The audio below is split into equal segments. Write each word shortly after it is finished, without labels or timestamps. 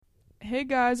Hey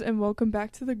guys, and welcome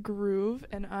back to The Groove,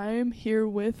 and I'm here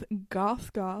with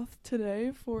Goth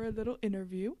today for a little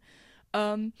interview. So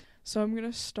I'm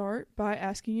gonna start by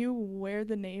asking you where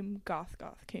the name Goth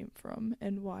came from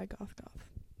and why Goth.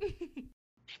 Who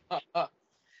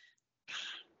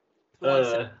wants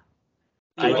it? Uh,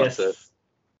 Who I wants it? guess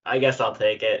I guess I'll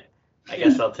take it.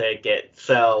 I'll take it.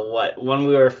 So when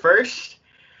we were first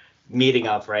meeting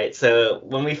up, right? So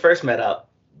when we first met up,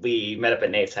 we met up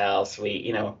at Nate's house.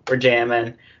 We're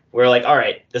jamming. We're like, all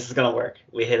right, this is gonna work.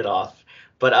 We hit it off.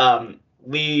 But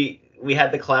we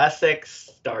had the classic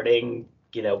starting,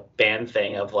 band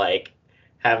thing of like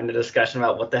having a discussion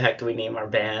about what the heck do we name our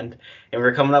band, and we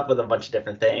are coming up with a bunch of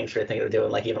different things. We are thinking of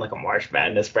doing like even like a March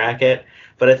Madness bracket,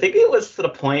 but I think it was to the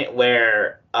point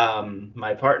where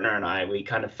my partner and we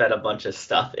kind of fed a bunch of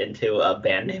stuff into a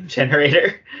band name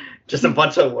generator, just a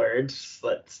bunch of words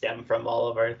that stem from all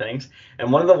of our things.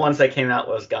 And one of the ones that came out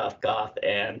was Goth,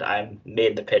 and I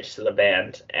made the pitch to the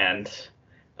band, and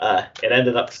it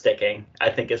ended up sticking. I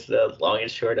think is the long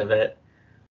and short of it.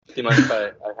 Do you mind if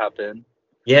I hop in?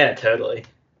 Yeah, totally.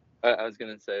 I was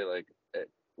gonna say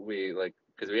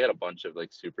because we had a bunch of like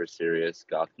super serious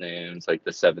goth names, like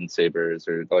the Seven Sabers,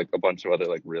 or like a bunch of other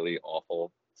like really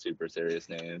awful super serious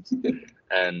names,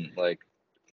 and like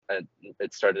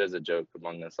it started as a joke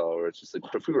among us all, where it's just like,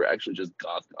 what if we were actually just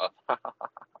goth,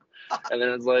 and then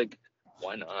it's like,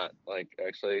 why not? Like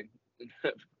actually,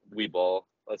 we ball.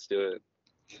 Let's do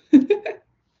it.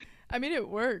 I mean, it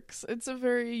works. It's a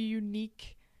very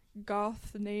unique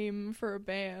goth name for a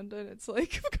band, and it's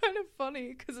like kind of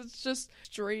funny because it's just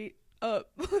straight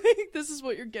up like this is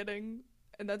what you're getting,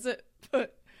 and that's it.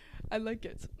 But I like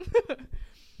it.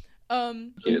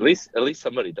 Yeah, at least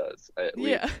somebody does.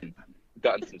 Yeah. We've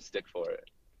gotten some stick for it.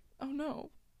 Oh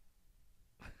no.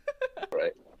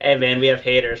 Right. Hey man, we have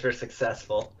haters. We're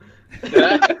successful.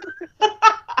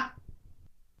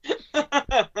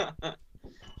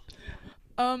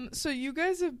 So you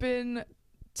guys have been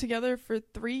together for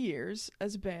 3 years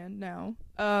as a band now.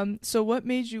 So what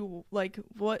made you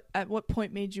at what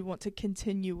point made you want to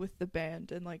continue with the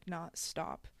band and like not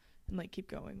stop and like keep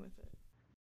going with it?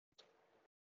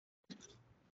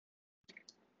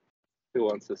 Who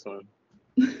wants this one?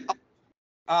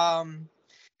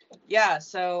 Yeah,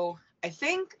 so I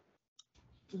think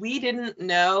we didn't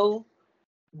know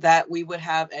that we would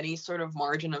have any sort of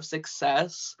margin of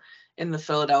success in the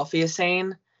Philadelphia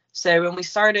scene. So when we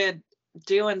started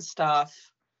doing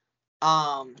stuff,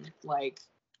 like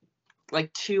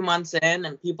 2 months in,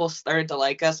 and people started to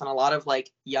like us, and a lot of like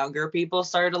younger people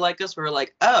started to like us, we were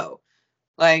like, oh,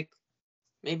 like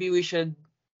maybe we should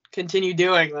continue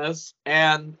doing this,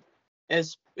 and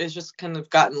it's just kind of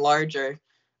gotten larger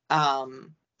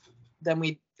than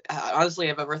we honestly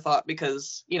have ever thought,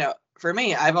 because for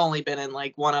me, I've only been in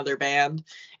like one other band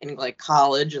in like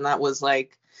college, and that was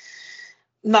like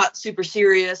not super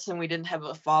serious, and we didn't have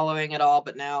a following at all,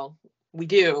 but now we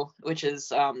do, which is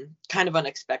kind of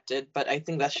unexpected, but I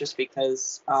think that's just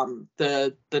because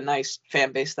the nice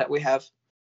fan base that we have.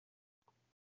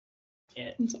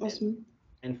 That's awesome.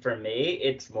 And for me,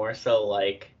 it's more so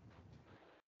like,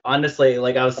 honestly,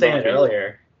 like I was saying it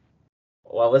earlier.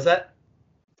 What was that?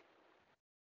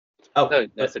 Oh, no,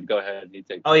 I said go ahead. You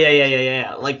take. Oh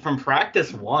yeah. Like from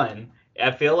practice one, I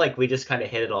feel like we just kind of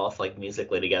hit it off like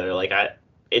musically together. Like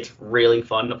it's really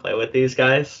fun to play with these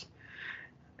guys.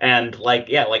 And like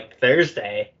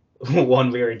Thursday,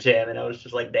 when we were jamming, I was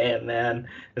just like, damn man,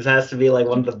 this has to be like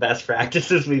one of the best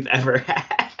practices we've ever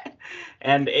had.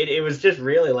 And it was just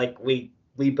really like we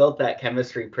built that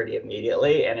chemistry pretty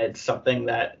immediately, and it's something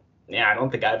that I don't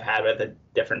think I've had with a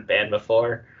different band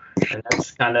before, and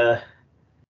that's kind of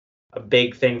a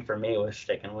big thing for me was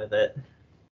sticking with it.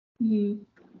 Mm-hmm.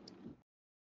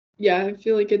 Yeah, I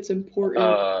feel like it's important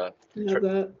to have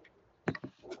that.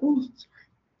 Oh,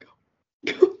 sorry.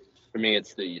 Go. For me,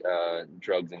 it's the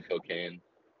drugs and cocaine,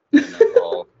 and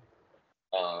alcohol,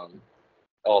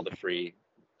 all the free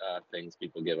things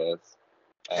people give us,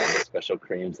 special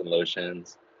creams and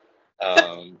lotions.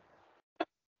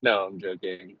 No, I'm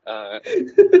joking.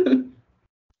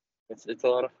 It's a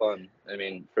lot of fun. I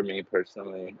mean, for me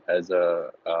personally, as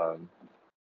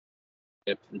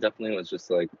it definitely was just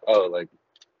like, oh, like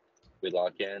we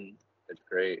lock in, it's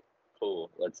great, cool,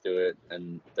 let's do it,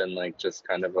 and then like just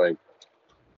kind of like,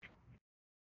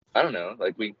 I don't know,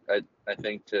 like I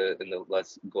think in the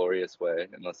less glorious way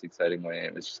and less exciting way,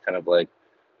 it was just kind of like,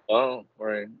 well,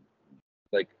 we're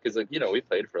like, because like we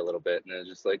played for a little bit, and it was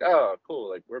just like, oh, cool,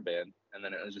 like we're a band, and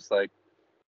then it was just like,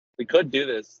 we could do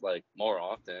this like more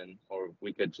often, or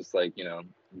we could just like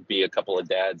be a couple of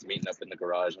dads meeting up in the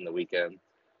garage on the weekend,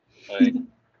 like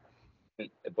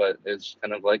but it's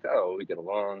kind of like, oh, we get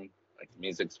along, like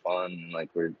music's fun, like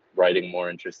we're writing more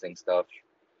interesting stuff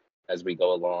as we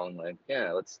go along. Like,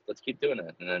 yeah, let's keep doing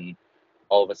it. And then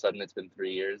all of a sudden it's been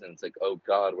 3 years and it's like, oh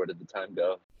God, where did the time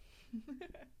go?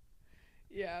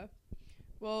 Yeah.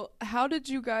 Well, how did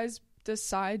you guys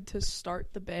decide to start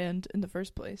the band in the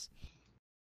first place?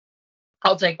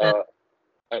 I'll take that.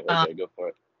 Okay, go for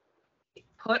it.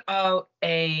 Put out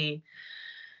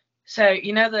so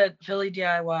the Philly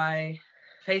DIY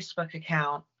Facebook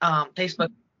account, Facebook.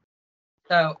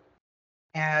 So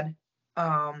not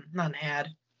an ad.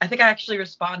 I think I actually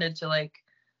responded to like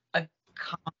a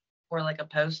comment or like a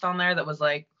post on there that was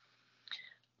like,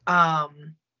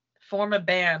 form a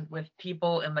band with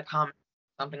people in the comments,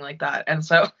 something like that. And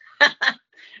so,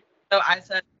 so I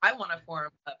said I want to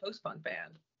form a post-punk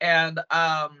band, and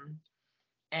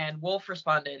Wolf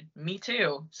responded, "Me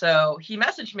too." So he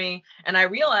messaged me, and I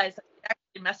realized he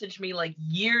actually messaged me like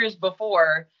years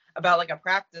before about like a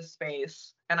practice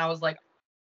space, and I was like,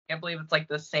 I can't believe it's like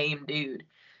the same dude.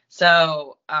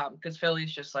 So, because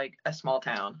Philly's just like a small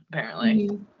town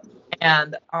apparently,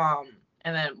 and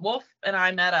then Wolf and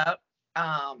I met up,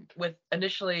 with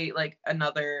initially like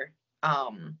another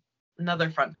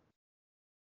friend,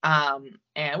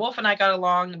 and Wolf and I got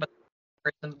along, but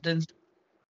the person didn't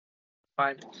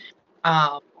fine.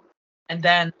 And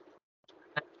then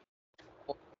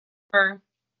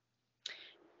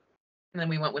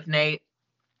we went with Nate.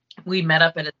 We met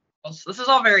up at his house. This is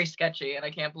all very sketchy, and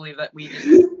I can't believe that we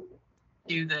just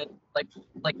do the like just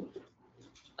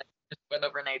went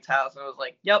over Nate's house and was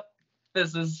like, "Yep,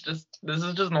 this is just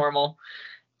normal."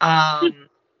 And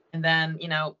then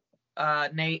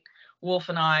Nate, Wolf,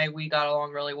 and we got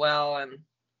along really well, and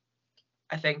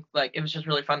I think like it was just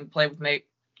really fun to play with Nate.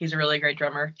 He's a really great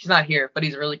drummer. He's not here, but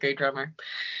he's a really great drummer.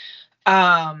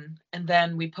 And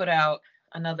then we put out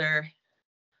another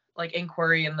like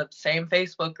inquiry in the same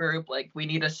Facebook group, like we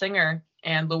need a singer,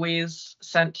 and Louise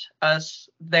sent us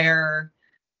their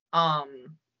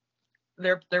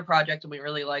project, and we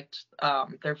really liked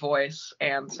their voice,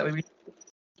 and so we.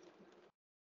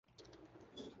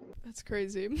 That's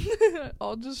crazy.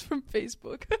 All just from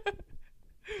Facebook.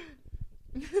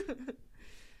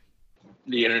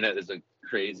 The internet is a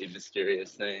crazy,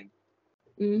 mysterious thing.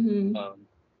 Mm-hmm.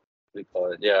 We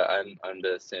call it. Yeah, I'm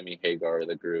the Sammy Hagar of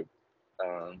the group.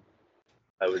 I'm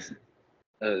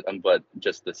but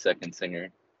just the second singer.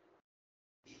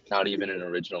 Not even an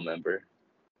original member.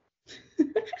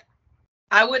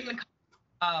 I wouldn't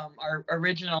call our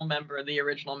original member the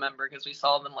original member because we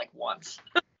saw them like once.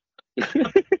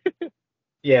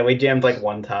 Yeah, we jammed like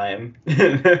one time.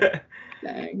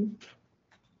 Dang.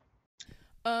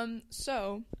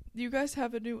 So you guys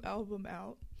have a new album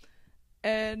out,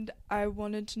 and I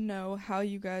wanted to know how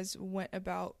you guys went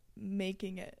about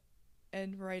making it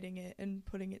and writing it and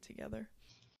putting it together.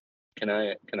 Can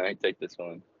I take this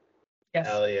one? Yes.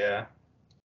 Hell yeah.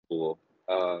 Cool.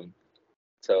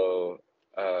 So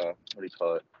what do you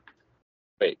call it?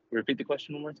 Wait, repeat the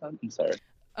question one more time. I'm sorry.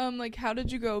 Like how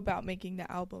did you go about making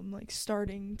the album? Like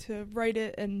starting to write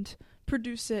it and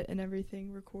produce it and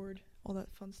everything, record all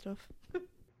that fun stuff.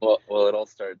 Well, it all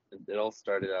started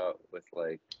out with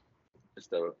like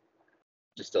just a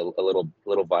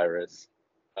little virus.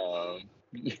 I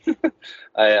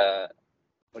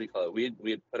what do you call it?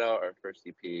 We had put out our first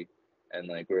EP, and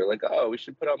like we were like, oh, we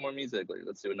should put out more music. Like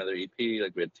let's do another EP.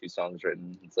 Like we had 2 songs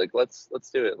written. It's like let's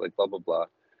do it. Like blah blah blah,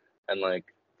 and like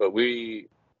but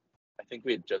I think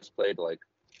we had just played like.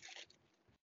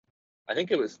 I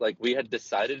think it was like we had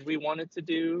decided we wanted to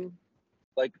do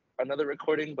like another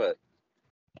recording, but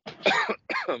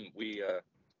we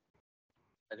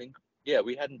I think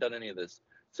we hadn't done any of this.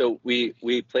 So we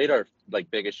played our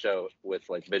like biggest show with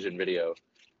like Vision Video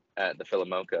at the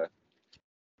Philomoka,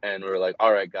 and we were like,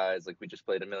 all right guys, like we just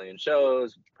played 1 million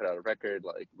shows, put out a record,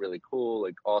 like really cool,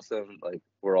 like awesome, like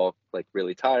we're all like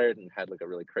really tired and had like a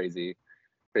really crazy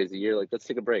year, like let's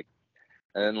take a break.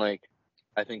 And then like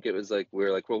I think it was like we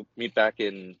were like we'll meet back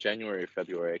in January or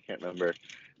February, I can't remember,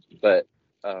 but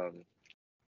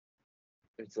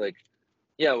it's like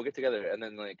we'll get together. And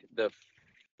then like the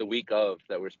week of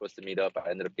that we're supposed to meet up, I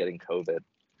ended up getting COVID.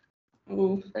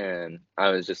 Oh. And I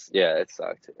was just it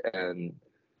sucked. And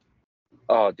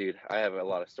oh dude, I have a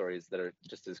lot of stories that are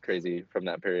just as crazy from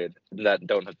that period that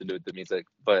don't have to do with the music,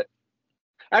 but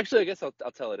actually I guess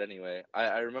I'll tell it anyway.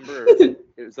 I remember it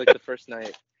was like the first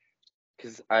night,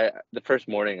 the first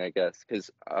morning, I guess,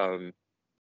 because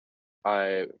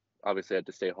I obviously had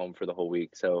to stay home for the whole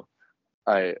week, so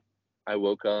I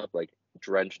woke up like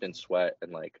drenched in sweat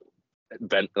and like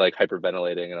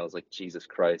hyperventilating, and I was like, Jesus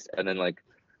Christ. And then like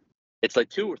it's like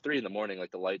 2 or 3 in the morning, like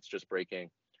the light's just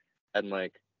breaking, and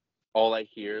like all I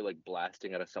hear like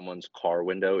blasting out of someone's car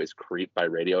window is Creep by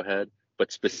Radiohead,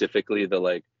 but specifically the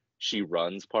like She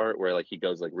Runs part where like he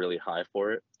goes like really high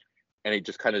for it, and he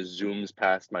just kind of zooms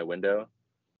past my window,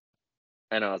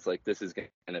 and I was like, this is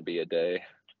gonna be a day.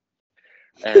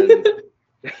 And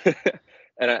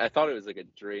and I thought it was like a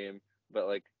dream, but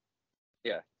like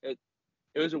yeah, it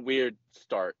was a weird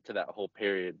start to that whole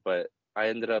period, but I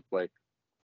ended up like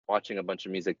watching a bunch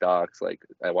of music docs. Like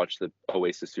I watched the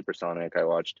Oasis Supersonic, I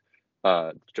watched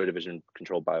Joy Division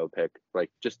Control biopic, like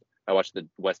just I watched the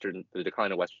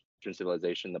Decline of Western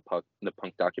Civilization, the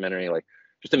punk documentary, like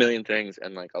just a million things.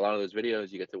 And like a lot of those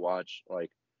videos you get to watch,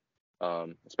 like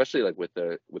especially like with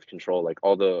Control, like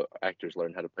all the actors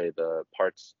learn how to play the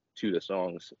parts to the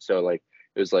songs. So like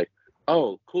it was like,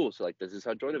 oh cool, so like this is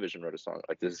how Joy Division wrote a song,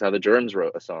 like this is how the Germs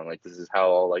wrote a song, like this is how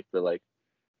all like the like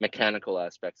mechanical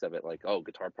aspects of it, like oh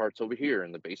guitar parts over here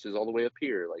and the bass is all the way up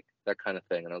here, like that kind of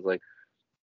thing. And I was like,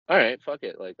 all right, fuck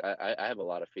it, like I have a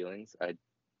lot of feelings. I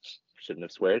shouldn't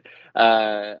have sweared.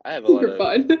 I have a lot You're of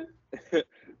fine.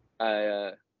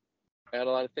 I had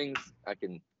a lot of things I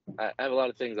have a lot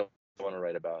of things I want to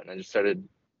write about, and I just started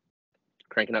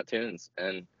cranking out tunes.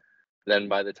 And then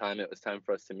by the time it was time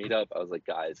for us to meet up, I was like,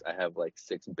 guys, I have like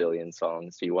 6 billion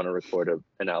songs. Do you want to record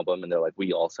an album? And they're like,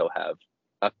 we also have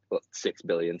 6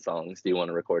 billion songs. Do you want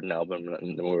to record an album?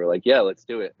 And we were like, yeah, let's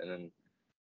do it. And then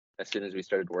as soon as we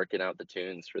started working out the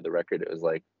tunes for the record, it was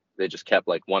like they just kept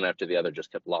like one after the other,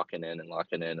 just kept locking in and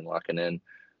locking in and locking in.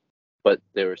 But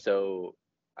they were so,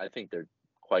 I think they're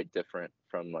quite different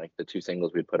from like the 2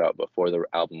 singles we put out before the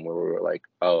album, where we were like,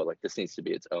 oh, like this needs to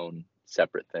be its own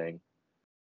separate thing.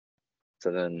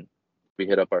 So then we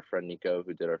hit up our friend Nico,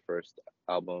 who did our first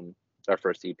album, our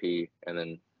first EP, and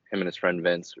then him and his friend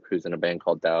Vince, who's in a band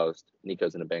called Doused.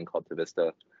 Nico's in a band called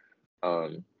Tavista.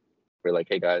 We're like,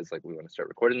 hey guys, like we want to start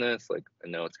recording this. Like I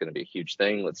know it's going to be a huge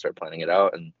thing. Let's start planning it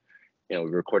out. And we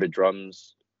recorded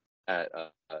drums at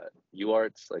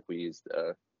UArts. Like we used,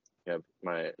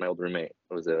 my old roommate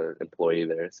was an employee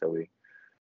there, so we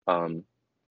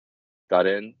got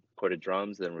in, recorded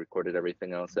drums, then recorded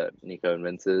everything else at Nico and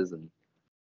Vince's, and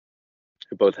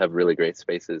we both have really great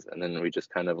spaces. And then we just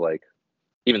kind of like,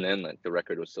 even then, like the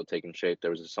record was still taking shape.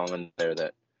 There was a song on there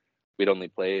that we'd only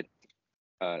played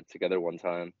together one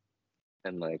time,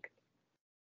 and like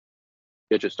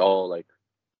it just all like,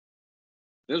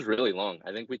 it was really long.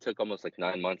 I think we took almost like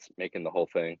 9 months making the whole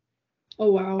thing.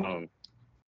 Oh wow.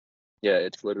 Yeah,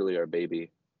 it's literally our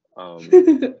baby.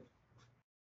 And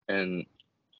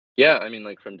yeah, I mean,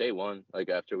 like from day one, like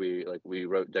after we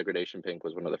wrote Degradation Pink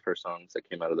was one of the first songs that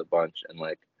came out of the bunch, and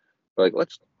like we're like,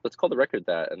 let's call the record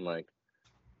that. And like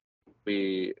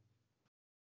I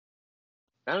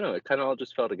don't know, it kind of all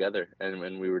just fell together,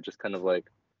 and we were just kind of like,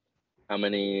 how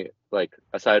many, like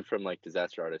aside from like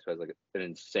Disaster Artist, who has like an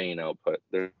insane output,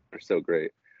 they're so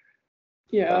great.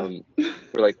 Yeah. We're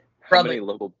like, how many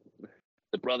local,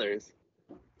 the brothers,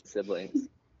 siblings,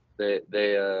 they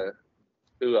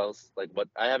who else, like, what,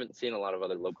 I haven't seen a lot of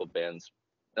other local bands,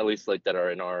 at least like that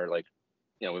are in our like,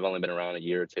 we've only been around a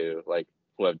year or two, like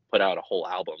who have put out a whole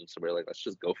album. So we're like, let's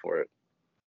just go for it.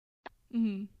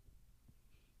 Mm-hmm.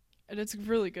 And it's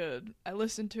really good. I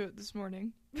listened to it this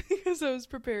morning because I was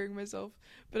preparing myself,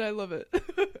 but I love it.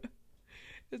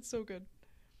 It's so good.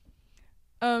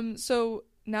 So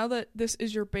now that this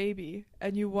is your baby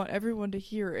and you want everyone to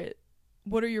hear it,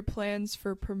 what are your plans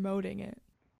for promoting it?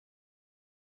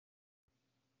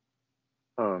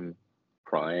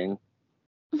 Crying,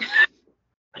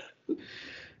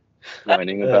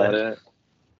 whining about it,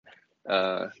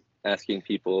 asking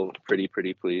people pretty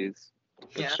please,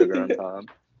 with sugar on top.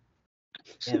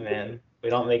 Yeah, man. We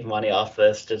don't make money off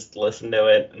this. Just listen to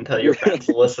it and tell your friends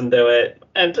to listen to it,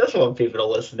 and just want people to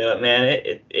listen to it, man.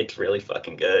 It's really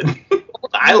fucking good.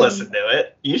 I listen to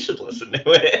it. You should listen to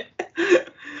it.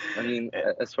 I mean,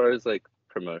 as far as like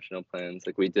promotional plans,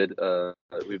 like we did,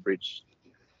 we've reached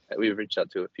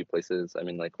out to a few places. I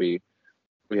mean, like we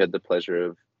had the pleasure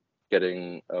of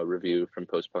getting a review from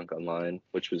Post Punk Online,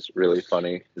 which was really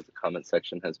funny because the comment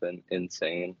section has been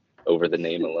insane over the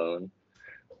name alone.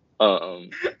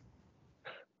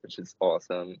 Which is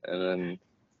awesome. And then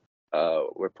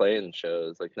we're playing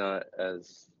shows, like not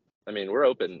as, I mean, we're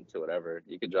open to whatever.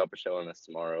 You could drop a show on us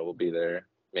tomorrow. We'll be there,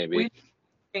 maybe. We're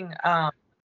doing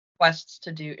requests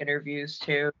to do interviews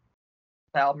too.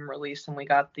 The album release, and we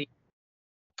got the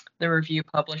review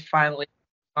published finally,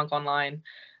 Punk Online.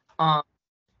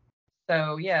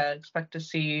 So yeah, expect to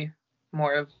see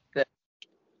more of this.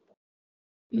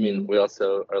 I mean, we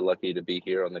also are lucky to be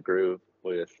here on the Groove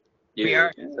with you. We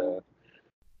are.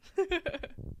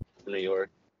 New York.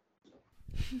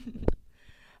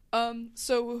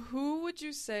 So who would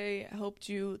you say helped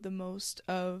you the most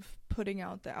of putting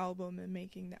out the album and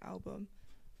making the album?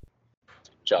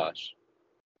 Josh.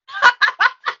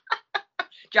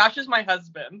 Josh is my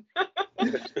husband.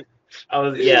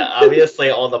 Obviously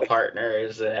all the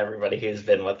partners and everybody who's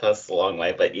been with us a long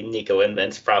way, but Nico and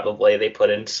Vince probably, they put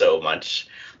in so much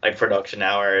like production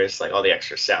hours, like all the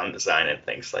extra sound design and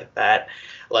things like that.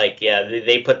 Like, yeah,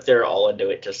 they put their all into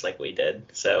it just like we did.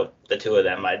 So the two of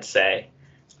them, I'd say,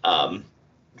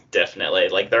 definitely,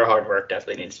 like their hard work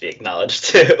definitely needs to be acknowledged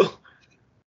too.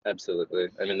 Absolutely.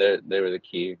 I mean, they were the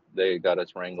key. They got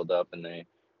us wrangled up, and they,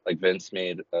 like,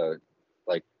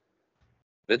 like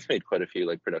Vince made quite a few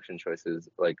like production choices.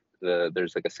 Like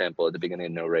there's like a sample at the beginning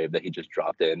of No Rave that he just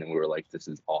dropped in, and we were like, this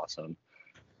is awesome.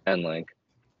 And like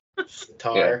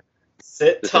Sitar. The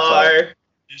Sitar.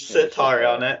 sitar. Sitar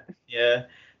on it. Yeah.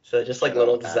 So just like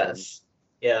little zest.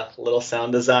 Yeah, little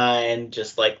sound design,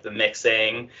 just like the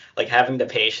mixing, like having the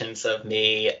patience of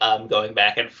me going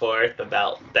back and forth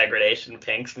about Degradation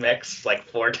Pink's mix like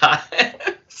 4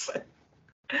 times.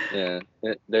 Yeah,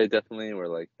 they definitely were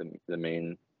like the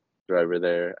main driver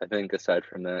there. I think aside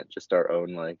from that, just our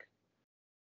own like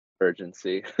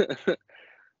urgency,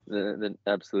 the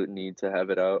absolute need to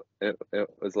have it out. It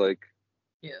was like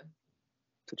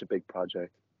such a big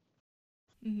project.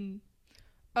 Mm-hmm.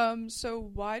 So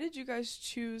why did you guys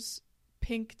choose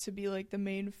Pink to be like the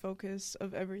main focus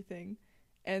of everything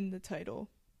and the title,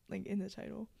 like in the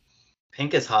title?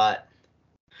 Pink is hot.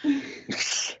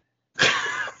 So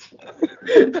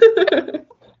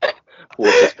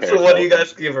what do you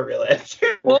guys give a real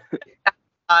answer?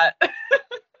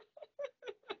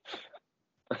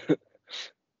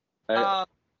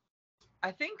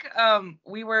 I think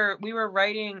we were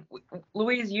writing.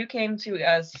 Louise, you came to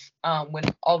us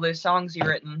with all those songs you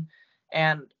written,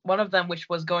 and one of them, which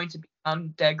was going to be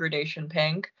on Degradation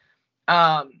Pink,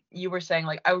 you were saying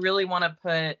like, I really want to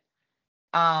put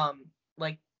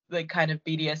like kind of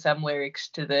BDSM lyrics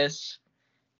to this,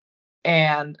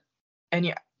 and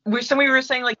yeah, we were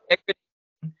saying like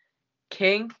Degradation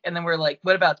Kink, and then we're like,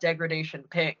 what about Degradation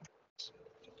Pink?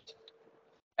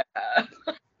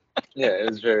 Yeah, it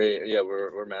was very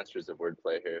we're masters of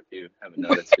wordplay here. If you haven't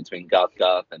noticed, between Goth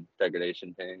and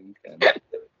Degradation Pink and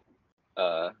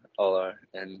all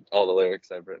the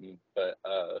lyrics I've written. But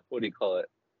what do you call it?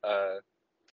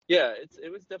 Yeah, it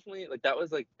was definitely that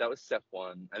was step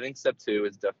one. I think step two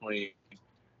is definitely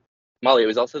Molly. It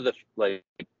was also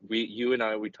you and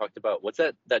I talked about what's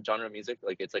that genre of music,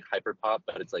 like it's like hyper pop,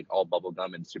 but it's like all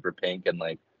bubblegum and super pink and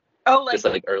like just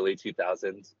like early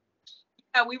 2000s.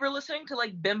 Yeah, we were listening to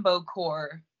like bimbo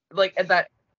core, like at that.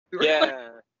 We were, like,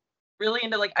 really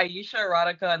into like Aisha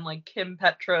Erotica and like Kim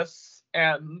Petras,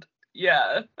 and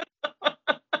yeah.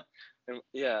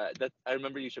 And I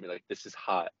remember you showed me like, this is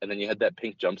hot, and then you had that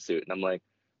pink jumpsuit, and I'm like,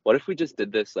 what if we just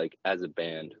did this like as a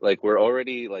band? Like we're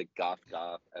already like goth,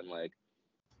 and like,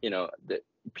 you know,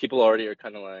 people already are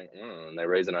kind of like, and they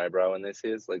raise an eyebrow when they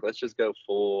see us. Like, let's just go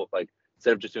full, like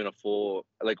instead of just doing a full,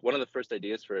 like one of the first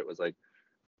ideas for it was like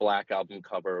black album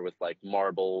cover with like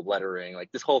marble lettering,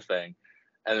 like this whole thing,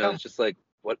 and then it was just like,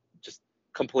 what, just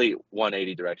complete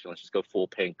 180 direction. Let's just go full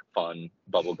pink, fun,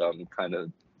 bubblegum kind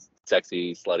of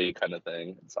sexy, slutty kind of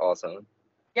thing. It's awesome.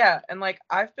 Yeah, and like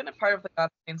I've been a part of the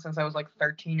goth scene since I was like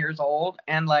 13 years old,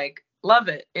 and like love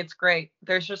it. It's great.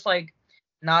 There's just like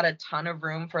not a ton of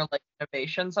room for like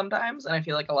innovation sometimes, and I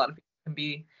feel like a lot of people can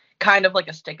be kind of like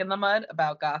a stick in the mud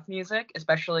about goth music,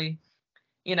 especially,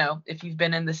 you know, if you've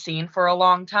been in the scene for a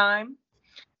long time.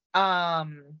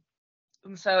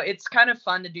 So it's kind of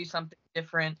fun to do something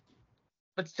different,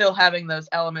 but still having those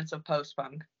elements of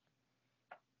post-punk.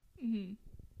 Mm-hmm.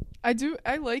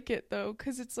 I like it though,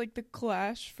 because it's like the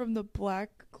clash from the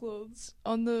black clothes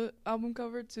on the album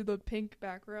cover to the pink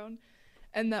background,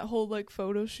 and that whole like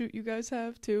photo shoot you guys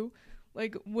have too.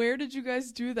 Like, where did you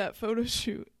guys do that photo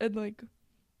shoot, and like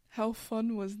how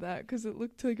fun was that? Because it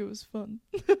looked like it was fun.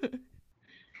 That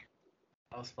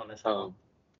was fun as hell.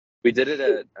 We did it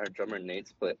at our drummer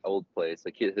Nate's old place,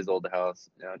 like his old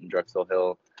house out in Drexel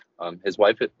Hill. His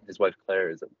wife Claire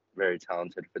is a very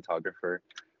talented photographer,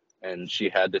 and she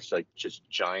had this like just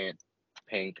giant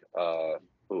pink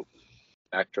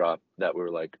backdrop that we were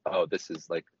like, oh, this is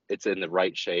like, it's in the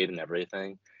right shade and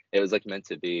everything. It was like meant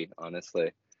to be,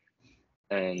 honestly.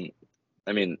 And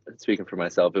I mean, speaking for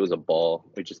myself, it was a ball.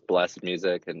 We just blasted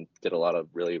music and did a lot of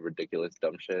really ridiculous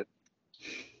dumb shit.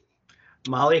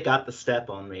 Molly got the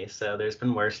step on me, so there's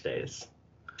been worse days.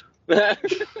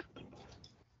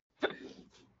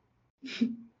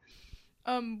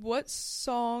 What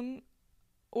song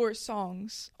or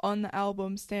songs on the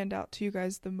album stand out to you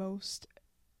guys the most,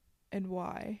 and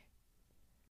why?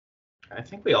 I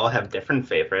think we all have different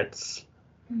favorites.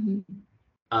 Mhm.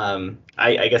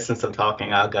 I guess since I'm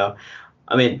talking, I'll go.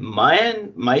 I mean,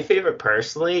 my favorite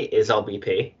personally is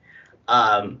LBP.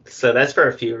 So that's for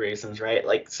a few reasons, right?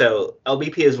 Like, so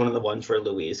LBP is one of the ones where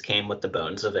Louise came with the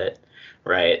bones of it,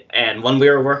 right? And when we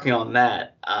were working on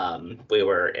that, we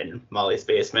were in Molly's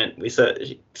basement.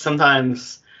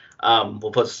 Sometimes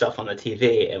we'll put stuff on the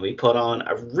TV, and we put on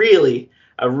a really,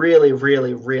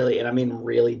 and I mean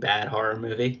really bad horror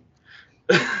movie.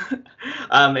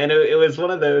 And it was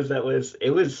one of those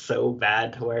it was so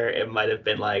bad to where it might have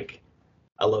been like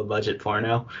a low budget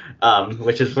porno,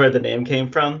 which is where the name came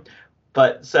from.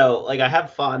 But so like I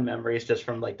have fond memories just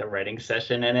from like the writing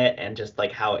session in it and just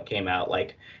like how it came out.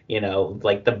 Like,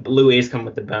 like the Louise come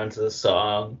with the bones of the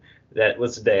song. That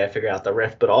was the day I figured out the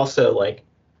riff, but also like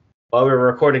while we were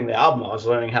recording the album, I was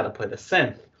learning how to play the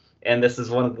synth. And this is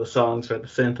one of the songs where the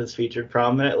synth is featured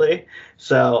prominently.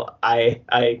 So I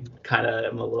kind of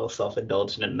am a little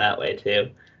self-indulgent in that way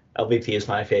too. LVP is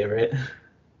my favorite.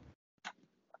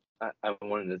 I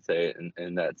wanted to say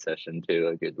in that session too,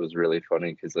 like it was really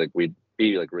funny because like we'd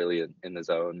be like really in the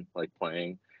zone, like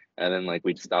playing, and then like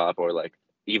we'd stop or like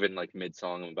even like mid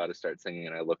song I'm about to start singing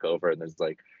and I look over and there's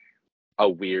like a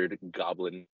weird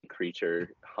goblin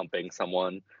creature humping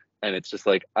someone, and it's just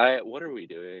like what are we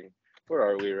doing? Where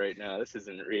are we right now? This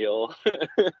isn't real.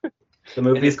 The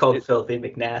movie's called Filthy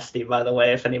McNasty, by the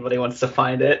way, if anybody wants to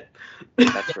find it.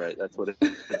 That's right. That's what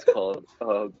it's called.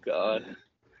 Oh God.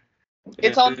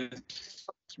 It's on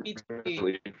It's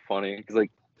really funny because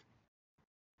like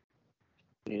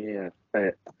yeah,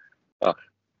 oh,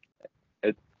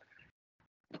 it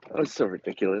was so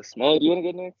ridiculous. Molly, do you want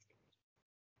to go next?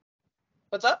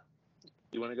 What's up? Do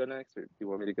you want to go next, or do you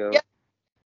want me to go? Yeah.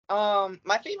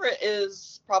 My favorite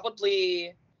is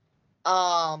probably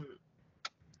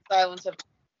Silence of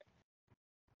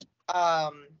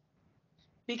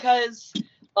because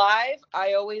live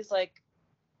I always like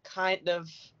kind of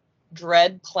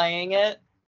dread playing it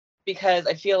because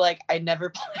I feel like I never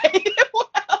play it well.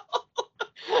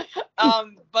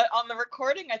 But on the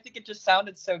recording I think it just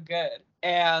sounded so good,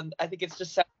 and I think it's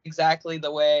just exactly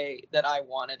the way that I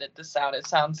wanted it to sound. It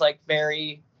sounds like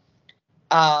very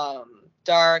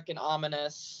dark and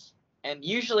ominous, and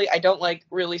usually I don't like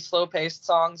really slow-paced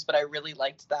songs, but I really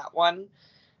liked that one.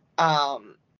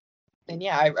 And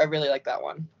yeah, I really like that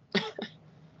one.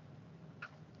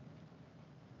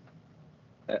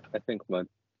 I think my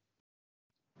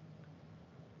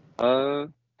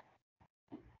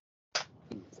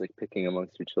it's like picking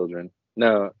amongst your children.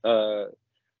 No, I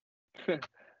think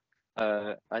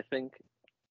I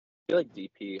feel like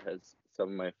DP has some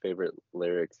of my favorite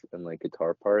lyrics and like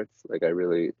guitar parts. Like I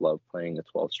really love playing a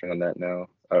 12 string on that now.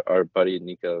 Our buddy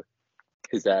Nico,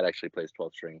 his dad actually plays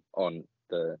 12 string on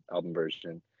the album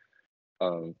version.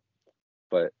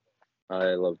 But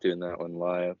I love doing that one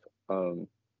live. No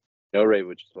Ray,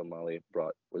 which is what Molly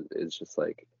brought, is just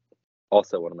like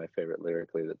also one of my favorite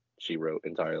lyrically that she wrote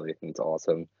entirely. I think it's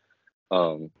awesome.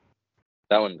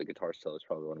 That one, the guitar solo is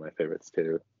probably one of my favorites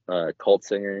too. Cult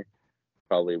Singer,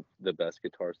 probably the best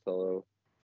guitar solo.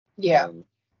 Yeah.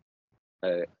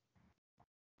 I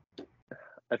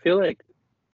feel like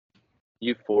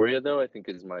Euphoria though I think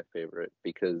is my favorite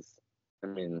because I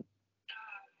mean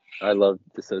I love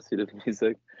dissociative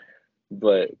music,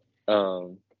 but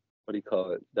what do you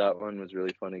call it? That one was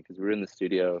really funny because we were in the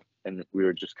studio and we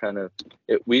were just kind of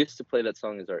we used to play that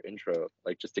song as our intro,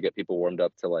 like just to get people warmed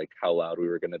up to like how loud we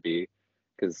were gonna be,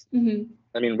 because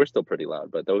I mean we're still pretty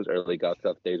loud, but those early Goth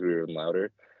days we were even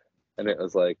louder, and it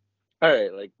was like, all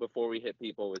right, like before we hit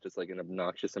people with just like an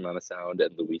obnoxious amount of sound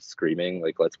and Louise screaming,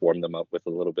 like let's warm them up with a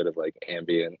little bit of like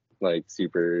ambient, like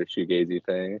super shoegazy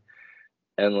thing,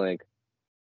 and like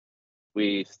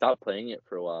we stopped playing it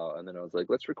for a while, and then I was like,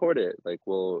 let's record it. Like,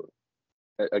 we'll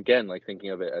again, like thinking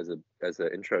of it as an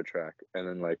intro track, and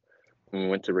then like when we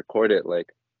went to record it, like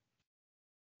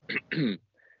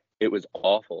it was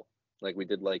awful. Like we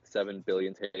did like 7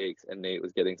 billion takes, and Nate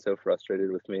was getting so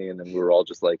frustrated with me, and then we were all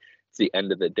just like, it's the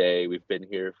end of the day. We've been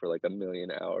here for like a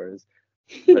million hours.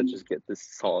 Let's just get this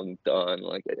song done.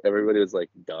 Like everybody was like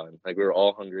done. Like we were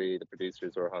all hungry. The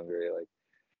producers were hungry. Like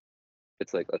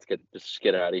it's like let's just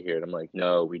get out of here. And I'm like,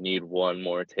 no, we need one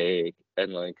more take.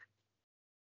 And like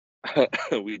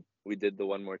we did the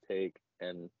one more take,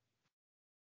 and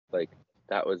like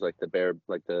that was like the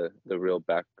real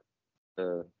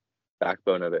the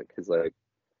backbone of it, because like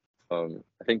I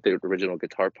think the original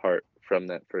guitar part from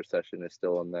that first session is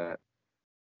still on that.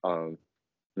 And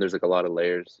there's like a lot of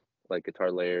layers, like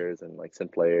guitar layers and like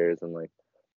synth layers, and like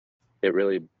it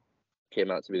really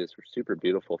came out to be this super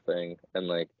beautiful thing. And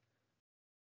like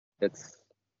it's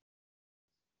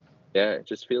Yeah, it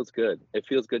just feels good. It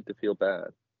feels good to feel bad.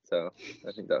 So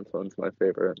I think that one's my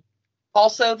favorite.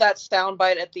 Also, that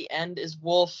soundbite at the end is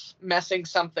Wolf messing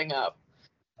something up.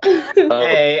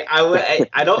 Hey,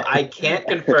 I can't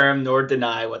confirm nor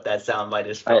deny what that soundbite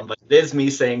is from, but it is me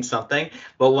saying something.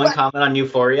 But one comment on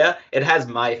Euphoria, it has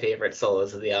my favorite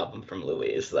solos of the album from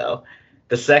Louise, though.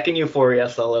 The second Euphoria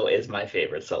solo is my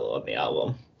favorite solo on the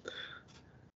album.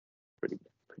 Pretty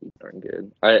darn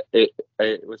good.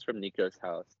 It was from Nico's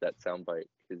house, that soundbite,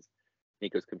 because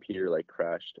Nico's computer like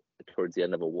crashed towards the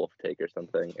end of a Wolf take or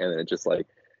something, and it just like,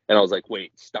 and I was like,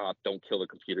 wait, stop, don't kill the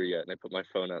computer yet, and I put my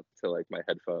phone up to like my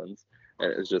headphones,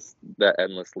 and it was just that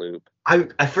endless loop. I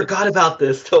forgot about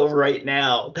this till right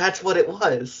now. That's what it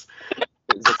was.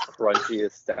 It's the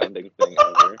crunchiest sounding thing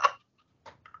ever.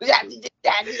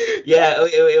 Yeah,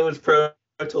 it was Pro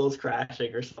Tools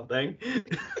crashing or something.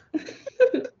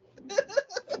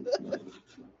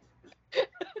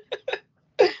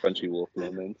 Crunchy Wolf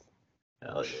moments.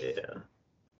 Hell yeah.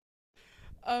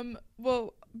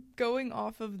 Well, going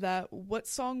off of that, what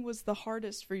song was the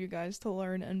hardest for you guys to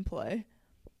learn and play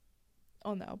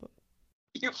on the album?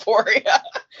 Euphoria.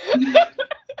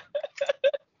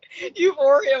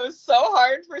 Euphoria was so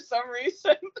hard for some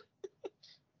reason.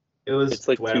 It was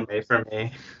like Duerme for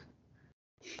me.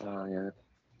 Oh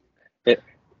yeah.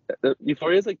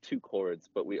 Euphoria is like 2 chords,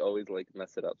 but we always like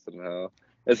mess it up somehow.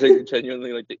 It's like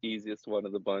genuinely like the easiest one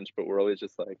of the bunch, but we're always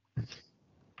just like.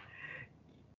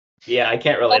 Yeah, I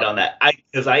can't relate on that. I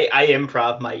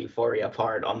improv my Euphoria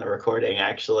part on the recording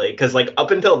actually, because like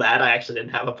up until that I actually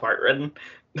didn't have a part written.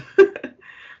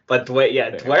 But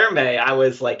Duerme, I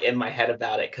was like in my head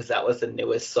about it because that was the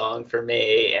newest song for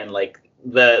me, and like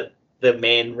the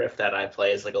main riff that I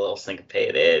play is like a little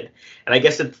syncopated, and I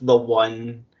guess it's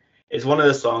one of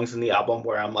the songs in the album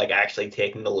where I'm like actually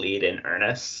taking the lead in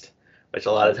earnest, which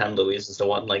a lot of time Louise is the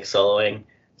one like soloing.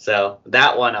 So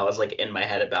that one I was like in my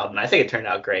head about, and I think it turned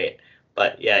out great.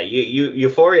 But yeah,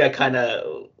 Euphoria kind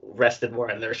of rested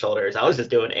more on their shoulders. I was just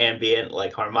doing ambient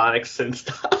like harmonics and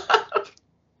stuff.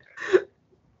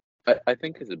 I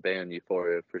think as a band,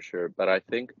 Euphoria for sure, but I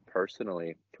think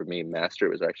personally for me, Master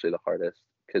was actually the hardest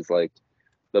because like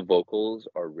the vocals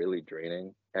are really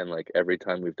draining, and like every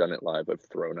time we've done it live, I've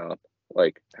thrown up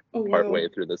like part way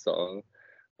through the song,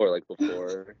 or like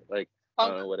before. Like I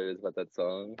don't know what it is about that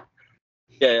song.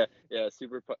 Yeah,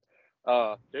 super.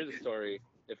 There's a story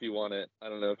if you want it. I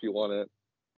don't know if you want it.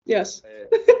 Yes.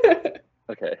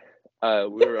 Okay.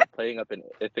 We were playing up in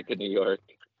Ithaca, New York,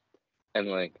 and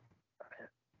like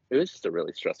it was just a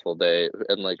really stressful day.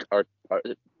 And like our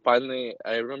finally,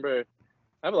 I remember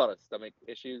I have a lot of stomach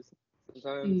issues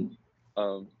sometimes.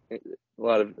 A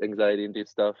lot of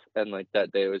anxiety-induced stuff, and like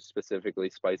that day was specifically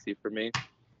spicy for me.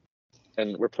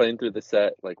 And we're playing through the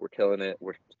set, like we're killing it.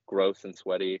 We're gross and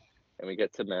sweaty, and we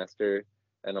get to Master,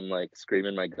 and I'm like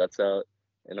screaming my guts out,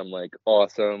 and I'm like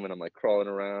awesome, and I'm like crawling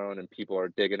around, and people are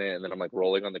digging it, and then I'm like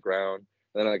rolling on the ground,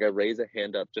 and then like I raise a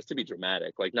hand up just to be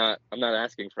dramatic, like I'm not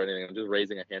asking for anything, I'm just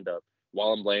raising a hand up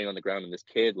while I'm laying on the ground, and this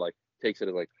kid like takes it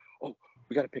as like, oh,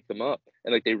 we gotta pick them up,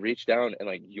 and like they reach down and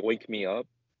like yoink me up,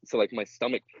 so like my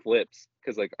stomach flips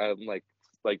because like I'm like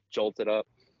jolted up,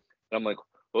 and I'm like,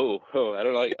 oh, I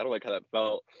don't like how that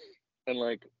felt. And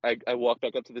like I walk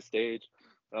back up to the stage,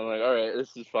 and I'm like, all right,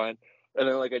 this is fine. And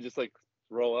then like I just like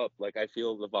throw up, like I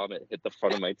feel the vomit hit the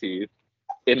front of my teeth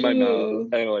in my mouth,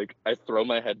 and like I throw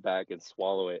my head back and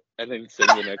swallow it, and then sing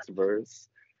the next verse.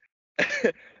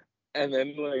 And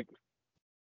then like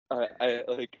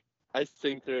I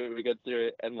sing through it, we get through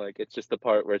it, and like it's just the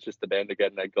part where it's just the band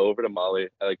again, and I go over to Molly,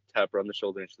 I like tap her on the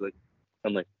shoulder, and she's like,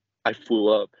 I'm like, I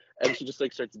fool up, and she just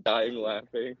like starts dying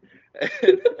laughing,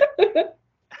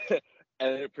 and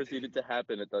it proceeded to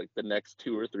happen at like the next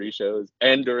 2 or 3 shows,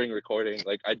 and during recording,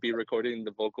 like I'd be recording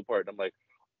the vocal part, and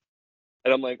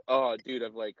I'm like, oh dude,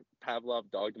 I've like Pavlov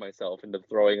dogged myself into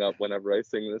throwing up whenever I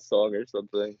sing this song or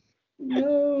something.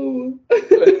 No.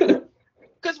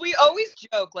 Because we always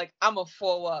joke like I'm a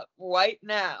full up right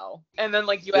now, and then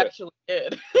like you actually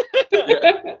did.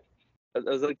 Yeah. That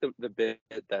was like the bit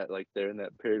that like there in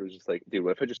that period was just like, dude,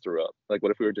 what if I just threw up? Like, what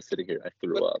if we were just sitting here and I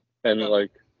threw up? And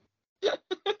like,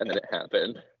 and then it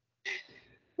happened.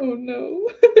 Oh no.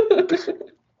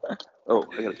 Oh,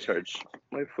 I gotta charge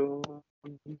my phone.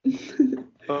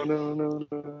 Oh no.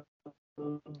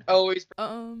 Always.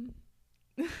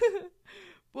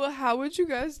 Well, how would you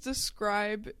guys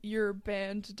describe your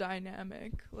band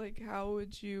dynamic? Like, how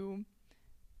would you...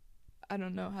 I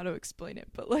don't know how to explain it,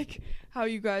 but like how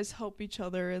you guys help each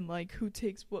other and like who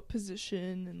takes what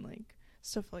position and like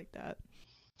stuff like that.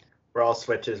 We're all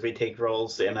switches. We take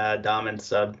roles in dom and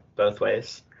sub both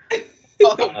ways.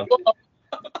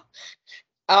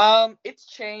 It's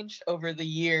changed over the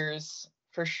years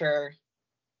for sure.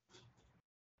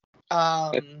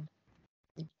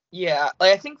 Yeah,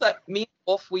 like I think that me and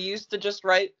Wolf, we used to just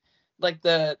write like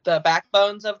the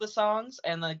backbones of the songs,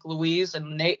 and like Louise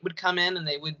and Nate would come in and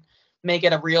they would make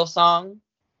it a real song.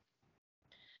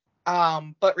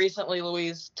 But recently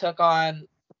Louise took on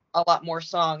a lot more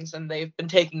songs and they've been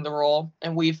taking the role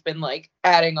and we've been like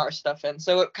adding our stuff in.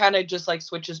 So it kind of just like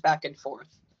switches back and forth.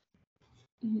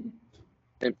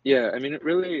 Yeah, I mean, it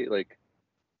really, like,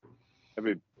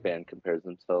 every band compares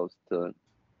themselves to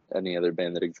any other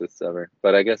band that exists ever.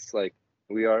 But I guess, like,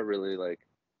 we are really, like,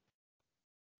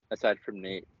 aside from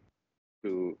Nate,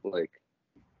 who, like,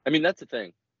 I mean, that's the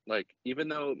thing. Like, even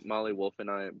though Molly Wolf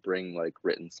and I bring, like,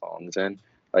 written songs in,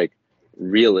 like,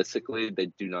 realistically, they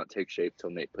do not take shape till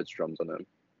Nate puts drums on them.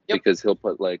 Yep. Because he'll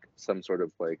put, like, some sort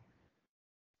of, like,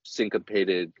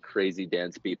 syncopated, crazy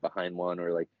dance beat behind one,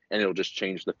 or, like, and it'll just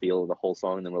change the feel of the whole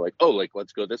song. And then we're like, oh, like,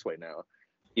 let's go this way now.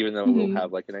 Even though we'll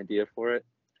have, like, an idea for it.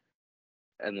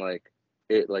 And, like,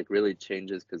 it, like, really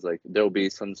changes because, like, there'll be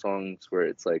some songs where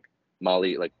it's, like,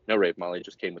 Molly, like, No Rape, Molly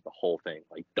just came with the whole thing,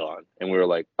 like, done. And we were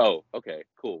like, oh, okay,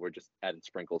 cool. We're just adding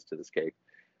sprinkles to this cake.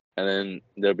 And then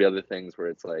there'll be other things where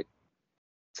it's like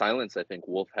Silence, I think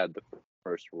Wolf had the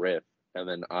first riff, and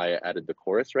then I added the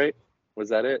chorus, right? Was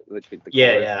that it? The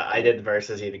Yeah, chorus? yeah. I did the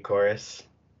verses, he did chorus.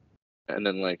 And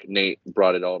then, like, Nate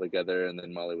brought it all together, and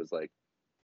then Molly was like,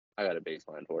 I got a bass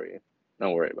line for you.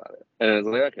 Don't worry about it. And it was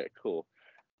like, okay, cool.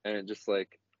 And it just,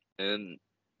 like, and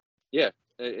yeah,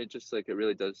 it just, like, it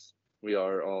really does. We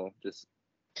are all just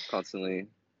constantly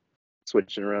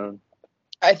switching around.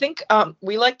 I think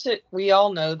we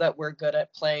all know that we're good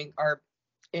at playing our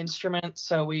instruments,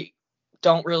 so we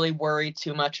don't really worry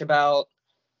too much about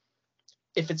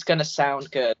if it's going to sound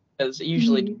good, because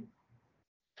usually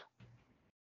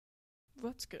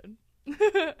That's good.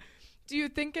 Do you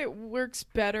think it works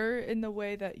better in the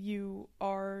way that you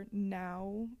are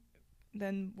now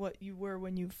than what you were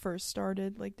when you first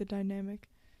started, like the dynamic?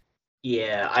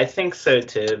 Yeah, I think so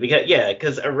too.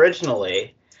 Because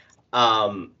originally,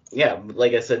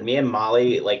 like I said, me and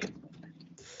Molly, like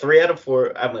 3 out of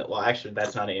 4. I mean, well, actually,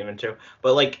 that's not even true.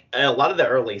 But like a lot of the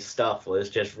early stuff was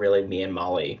just really me and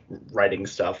Molly writing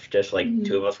stuff, just like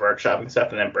two of us workshopping stuff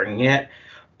and then bringing it.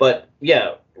 But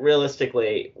yeah,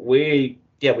 realistically, we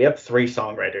have 3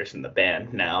 songwriters in the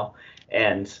band now,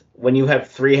 and when you have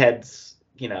 3 heads,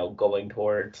 going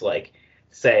towards like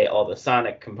say all the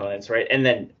sonic components, right, and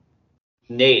then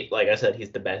Nate, like I said,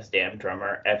 he's the best damn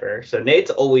drummer ever. So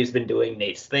Nate's always been doing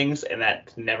Nate's things, and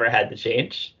that never had to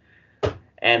change.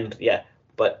 And yeah,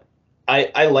 but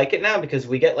I like it now because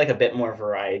we get like a bit more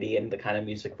variety in the kind of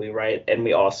music we write, and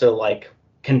we also like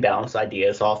can bounce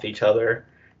ideas off each other,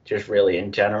 just really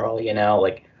in general,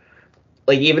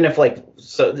 like even if like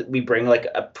so we bring like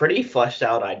a pretty fleshed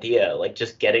out idea, like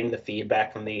just getting the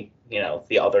feedback from the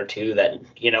other two that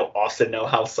also know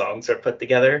how songs are put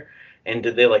together and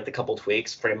did they like the couple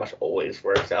tweaks pretty much always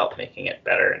works out, making it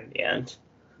better in the end.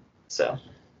 So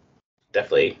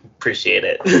definitely appreciate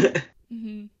it.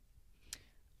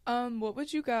 What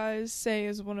would you guys say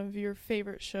is one of your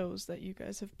favorite shows that you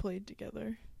guys have played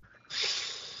together?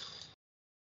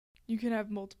 You can have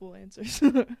multiple answers.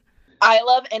 I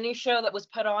love any show that was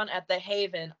put on at the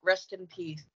Haven. Rest in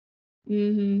peace.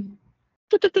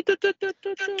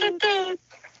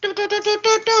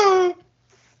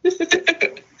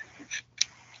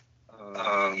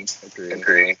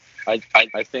 Agree. I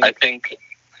think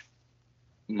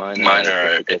mine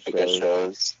are difficult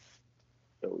shows.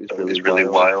 It was really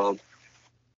wild.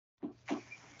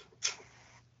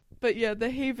 But yeah, the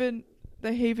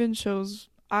Haven shows,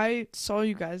 I saw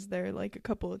you guys there like a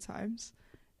couple of times,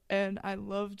 and I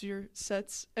loved your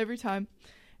sets every time.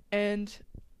 And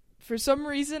for some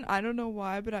reason, I don't know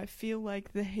why, but I feel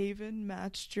like the Haven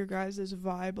matched your guys'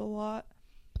 vibe a lot,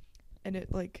 and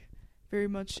it like very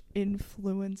much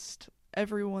influenced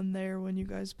everyone there when you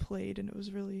guys played, and it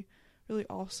was really, really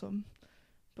awesome.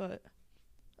 But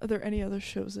are there any other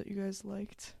shows that you guys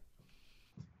liked?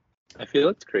 I feel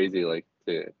it's crazy, like,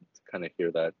 to kind of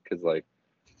hear that, because, like,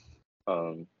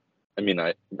 I mean,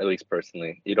 at least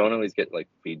personally, you don't always get, like,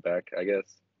 feedback, I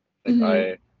guess.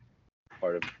 Like,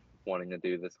 part of wanting to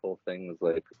do this whole thing was,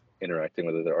 like, interacting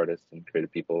with other artists and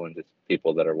creative people and just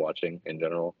people that are watching in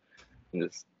general.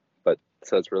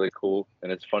 So it's really cool,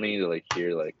 and it's funny to, like,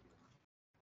 hear, like,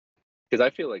 because I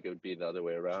feel like it would be the other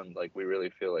way around. Like, we really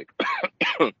feel like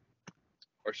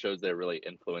our shows there really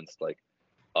influenced, like,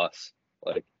 us.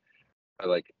 Like,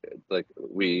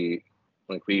 we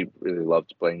really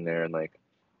loved playing there, and like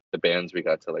the bands we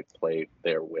got to like play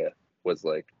there with was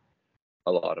like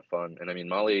a lot of fun. And I mean,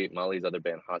 Molly's other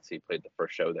band, Hot Seat, played the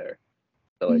first show there.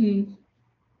 So like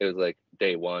it was like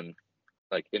day one,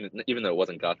 like even though it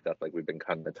wasn't Goth, like we've been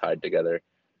kind of tied together,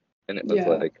 and it was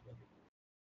like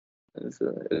it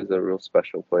was a real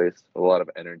special place, a lot of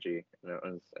energy, and that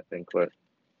was I think what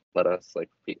let us like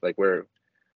we're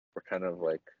kind of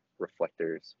like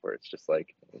reflectors, where it's just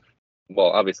like, well,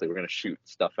 obviously we're gonna shoot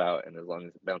stuff out, and as long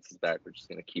as it bounces back, we're just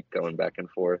gonna keep going back and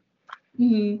forth.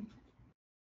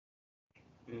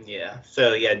 Yeah,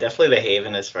 so yeah, definitely the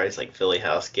haven as far as like Philly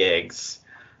house gigs.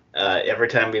 Every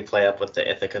time we play up with the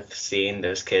Ithaca scene,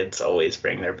 those kids always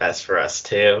bring their best for us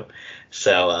too.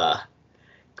 So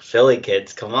Philly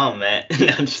kids, come on, man. No,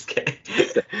 I'm just kidding.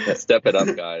 Step it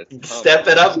up, guys. Step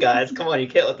it up, guys. Come on, you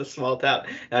can't let the small town.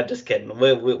 No, just kidding.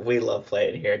 We love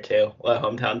playing here too.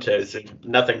 Hometown shows,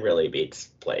 nothing really beats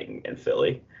playing in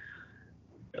Philly.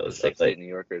 Upstate New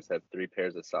Yorkers have 3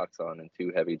 pairs of socks on and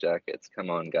 2 heavy jackets. Come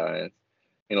on, guys.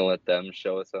 You know, let them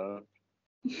show us off.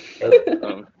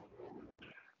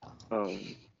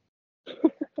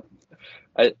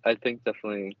 I think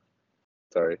definitely.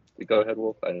 Sorry, go ahead,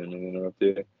 Wolf. I didn't mean to interrupt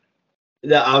you.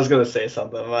 No, I was gonna say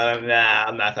something, but I'm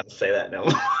not gonna say that no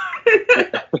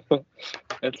more.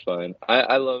 That's fine.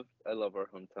 I love our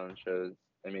hometown shows.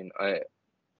 I mean,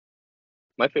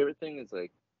 my favorite thing is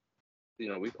like, you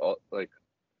know, we've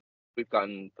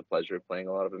gotten the pleasure of playing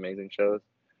a lot of amazing shows.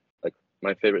 Like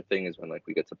my favorite thing is when like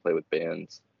we get to play with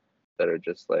bands that are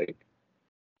just like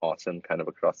awesome, kind of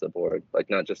across the board. Like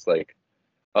not just like,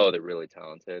 oh, they're really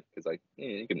talented, because like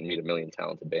you can meet a million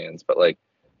talented bands, but like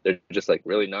they're just like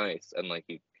really nice, and like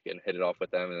you can hit it off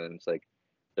with them, and then it's like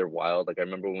they're wild. Like I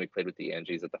remember when we played with the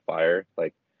Angies at the Fire,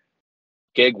 like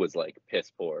gig was like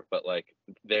piss poor, but like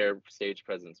their stage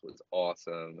presence was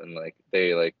awesome, and like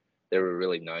they were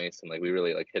really nice, and like we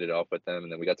really like hit it off with them,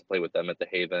 and then we got to play with them at the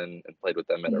Haven and played with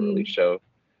them at a release show.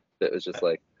 That was just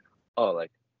like, oh,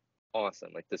 like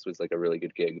awesome. Like this was like a really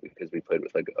good gig because we played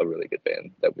with like a really good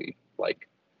band that we like.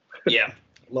 Yeah,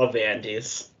 love the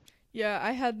Angies. Yeah,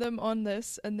 I had them on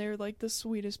this, and they're like the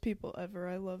sweetest people ever.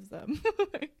 I love them.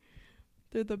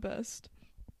 They're the best.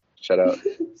 Shout out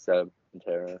Seb and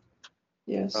Tara.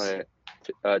 Yes. All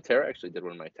right. Tara actually did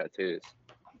one of my tattoos.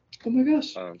 Oh my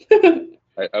gosh.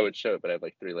 I would show it, but I have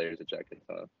like 3 layers of jackets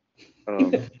on.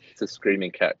 It's a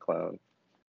screaming cat clown.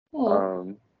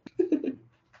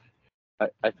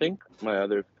 I think my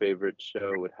other favorite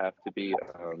show would have to be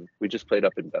we just played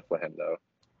up in Bethlehem though,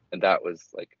 and that was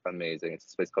like amazing.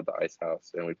 It's a place called the Ice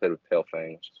House, and we played with Pale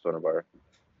Fang, which is one of our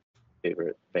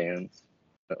favorite bands.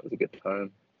 That was a good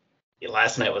time. Yeah,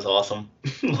 last night was awesome.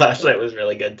 Last night was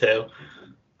really good too.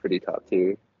 Pretty top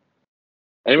tier.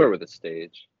 Anywhere with a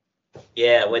stage.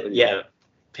 Yeah,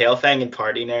 Pale Fang and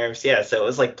Party Nerves. Yeah, so it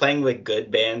was like playing with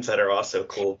good bands that are also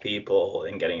cool people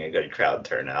and getting a good crowd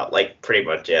turnout. Like pretty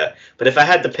much, yeah. But if I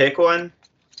had to pick one,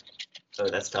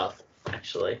 that's tough,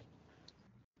 actually.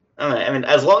 I mean,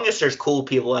 as long as there's cool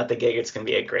people at the gig, it's gonna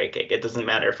be a great gig. It doesn't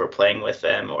matter if we're playing with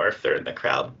them or if they're in the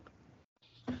crowd.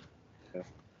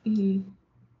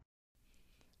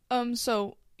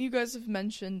 So you guys have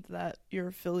mentioned that you're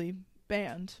a Philly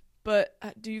band, but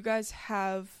do you guys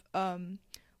have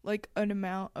like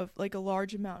a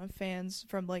large amount of fans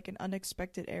from like an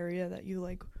unexpected area that you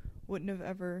like wouldn't have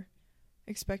ever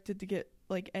expected to get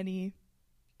like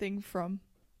anything from?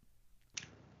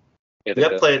 We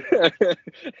got played.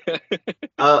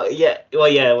 Well,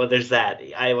 there's that.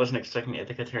 I wasn't expecting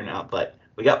Ithaca to turn out, but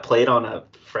we got played on a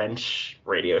French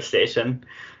radio station.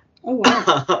 Oh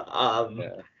wow.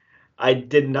 I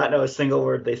did not know a single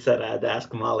word they said. I had to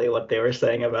ask Molly what they were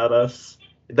saying about us.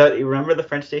 You remember the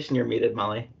French station you're muted,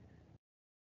 Molly?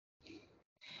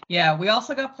 Yeah, we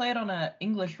also got played on an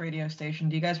English radio station.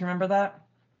 Do you guys remember that?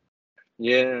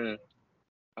 Yeah.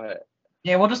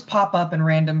 Yeah, we'll just pop up in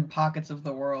random pockets of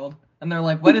the world, and they're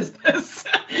like, what is this?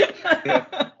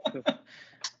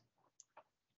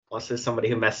 Also, somebody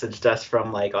who messaged us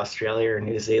from like Australia or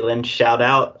New Zealand, shout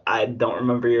out. I don't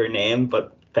remember your name,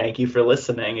 but thank you for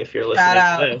listening if you're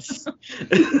listening to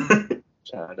this.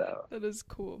 Shout out. That is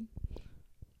cool.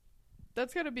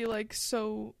 That's gotta be like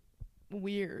so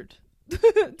weird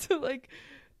to like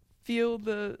feel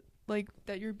the like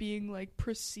that you're being like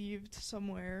perceived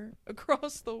somewhere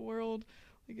across the world.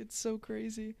 Like it's so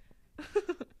crazy.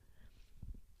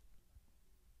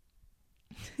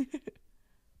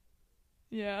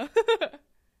 Yeah.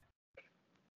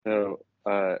 So,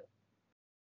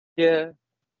 yeah.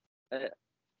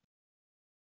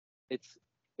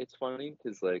 It's funny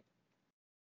because like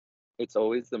it's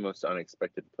always the most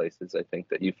unexpected places I think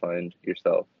that you find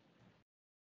yourself,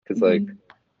 because like,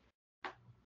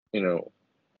 you know,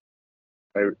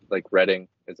 I like Reading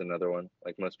is another one.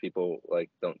 Like most people like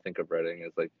don't think of Reading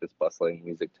as like this bustling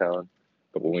music town,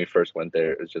 but when we first went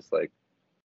there, it was just like,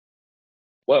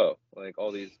 whoa, like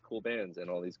all these cool bands and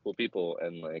all these cool people,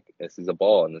 and like this is a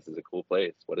ball and this is a cool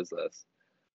place. What is this?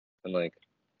 And like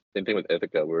same thing with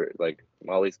Ithaca, where like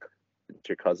Molly's it's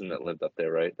your cousin that lived up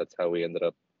there, right? That's how we ended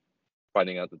up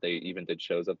finding out that they even did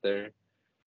shows up there.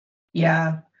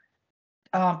 Yeah.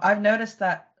 I've noticed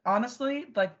that honestly,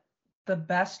 like the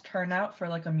best turnout for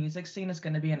like a music scene is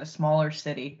going to be in a smaller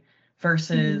city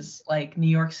versus like New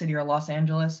York City or Los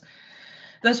Angeles.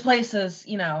 Those places,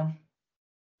 you know,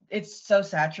 it's so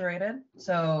saturated.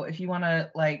 So if you want to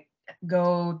like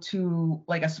go to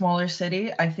like a smaller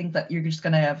city, I think that you're just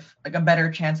going to have like a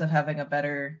better chance of having a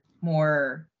better,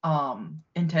 more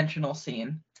intentional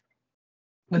scene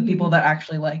with people that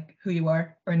actually like who you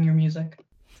are or in your music.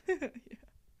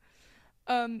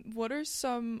 Yeah. What are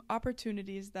some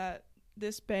opportunities that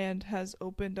this band has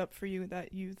opened up for you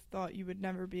that you thought you would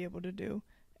never be able to do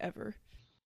ever?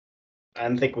 I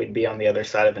didn't think we'd be on the other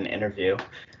side of an interview.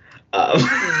 Yeah,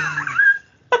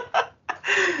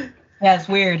 it's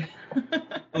weird.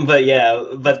 But yeah,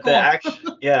 but cool. the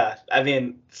actual, yeah, I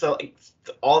mean, so like,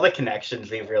 all the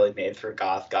connections we've really made through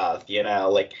Goth, you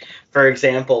know, like for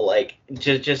example, like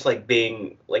just like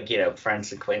being like, you know,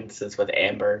 friends and acquaintances with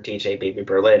Amber, DJ Baby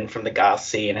Berlin from the Goth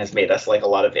scene has made us like a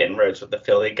lot of inroads with the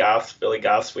Philly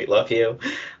Goths, we love you,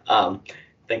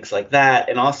 things like that,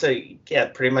 and also yeah,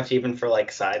 pretty much even for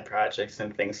like side projects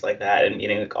and things like that, and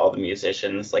meeting like all the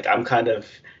musicians, like I've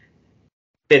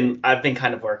been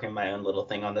kind of working my own little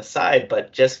thing on the side,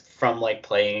 but just from like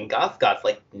playing in Goth,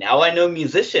 like now I know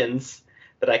musicians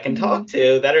that I can talk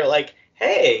to that are like,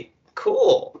 hey,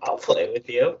 cool, I'll play with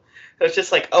you. So it's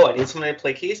just like, oh, I need somebody to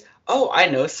play keys. Oh, I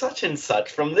know such and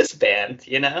such from this band,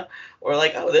 you know? Or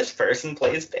like, oh, this person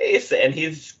plays bass and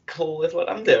he's cool with what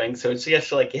I'm doing. So it's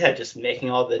just like, yeah, just making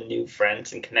all the new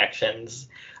friends and connections,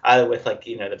 either with like,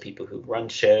 you know, the people who run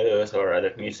shows or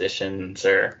other musicians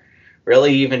or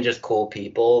really even just cool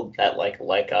people that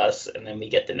like us, and then we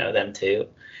get to know them too,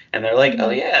 and they're like, oh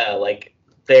yeah, like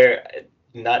they're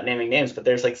not naming names, but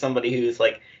there's like somebody who's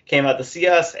like came out to see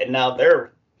us and now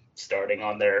they're starting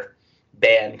on their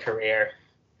band career,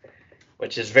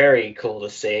 which is very cool to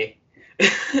see. Do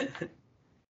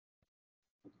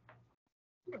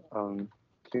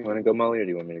you want to go, Molly, or do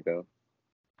you want me to go?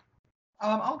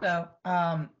 I'll go.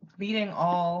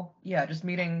 Just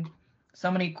meeting so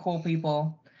many cool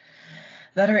people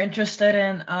that are interested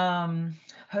in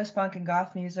post-punk and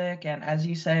goth music, and as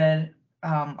you said,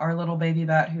 our little baby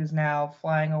bat who's now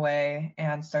flying away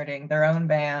and starting their own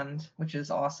band, which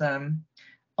is awesome.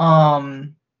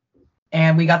 And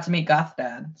we got to meet Goth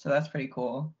Dad, so that's pretty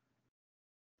cool.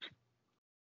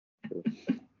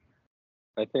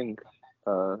 I think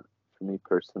for me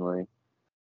personally,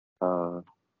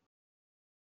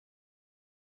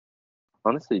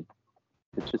 honestly,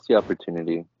 it's just the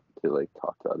opportunity to like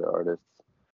talk to other artists.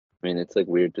 I mean, it's like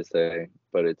weird to say,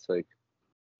 but it's like,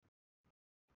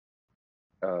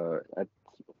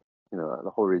 the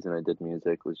whole reason I did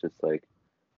music was just like,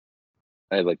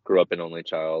 I like grew up an only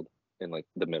child in like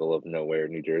the middle of nowhere,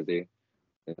 New Jersey.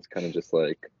 And it's kind of just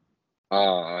like,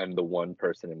 I'm the one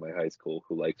person in my high school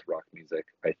who likes rock music,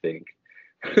 I think.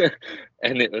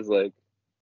 And it was like,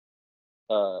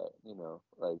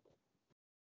 like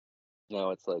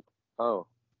now it's like, oh,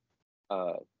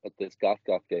 at this goth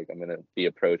gig, I'm gonna be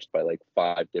approached by like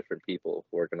 5 different people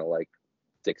who are gonna like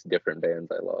 6 different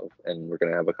bands I love, and we're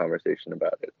gonna have a conversation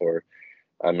about it. Or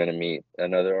I'm gonna meet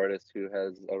another artist who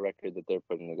has a record that they're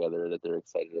putting together that they're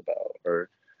excited about. Or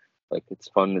like it's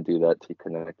fun to do that, to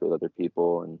connect with other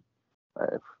people. And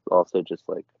I've also just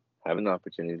like having the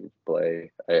opportunity to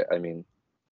play. I mean,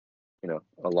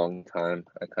 a long time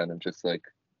I kind of just like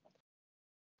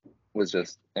was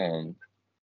just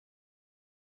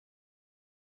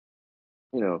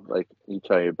like you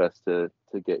try your best to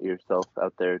get yourself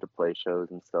out there to play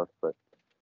shows and stuff, but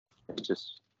it's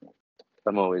just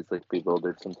I'm always like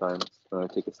bewildered sometimes when I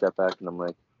take a step back and I'm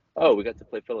like, oh, we got to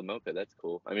play Philomoka, that's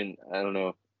cool. I mean, I don't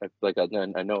know, I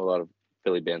know a lot of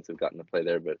Philly bands have gotten to play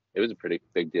there, but it was a pretty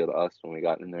big deal to us when we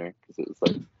got in there, because it was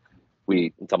like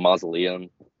it's a mausoleum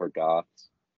for goths,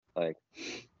 like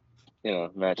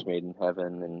match made in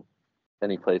heaven, and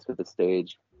any place with a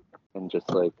stage, and just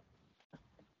like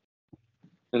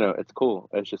it's cool.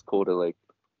 It's just cool to like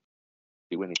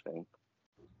do anything.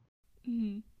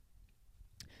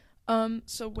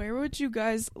 So where would you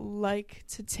guys like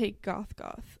to take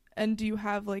Goth? And do you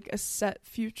have like a set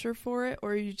future for it,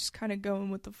 or are you just kind of going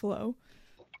with the flow?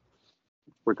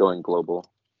 We're going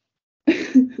global.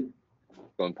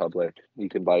 Going public. You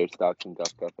can buy your stocks in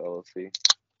Goth LLC.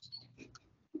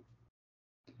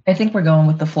 I think we're going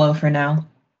with the flow for now.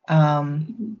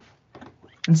 And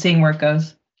seeing where it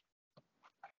goes.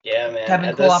 Yeah, man.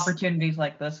 Having cool opportunities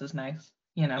like this is nice,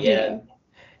 you know. Yeah.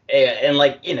 And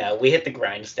like, you know, we hit the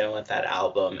grindstone with that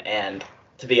album, and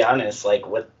to be honest, like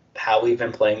with how we've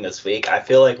been playing this week, I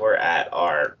feel like we're at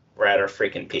our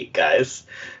freaking peak, guys.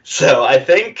 So I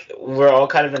think we're all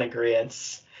kind of in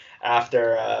agreement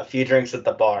after a few drinks at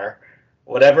the bar.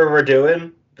 Whatever we're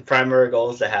doing, the primary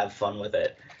goal is to have fun with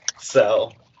it.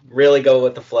 So really go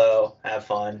with the flow, have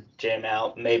fun, jam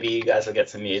out. Maybe you guys will get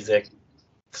some music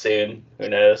soon. Who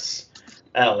knows?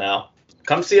 I don't know.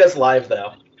 Come see us live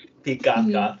though. Peak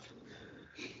Goth.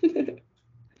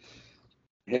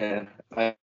 Yeah,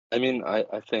 I mean, I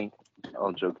think,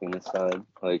 all joking aside,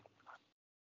 like,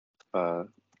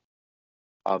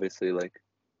 obviously, like,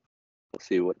 we'll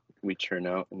see what we churn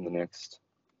out in the next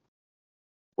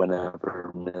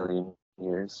whenever million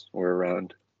years we're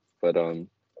around. But I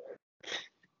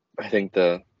think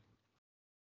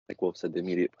like Wolf said, the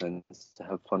immediate plan is to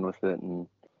have fun with it and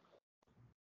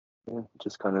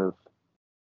just kind of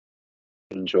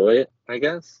enjoy it, I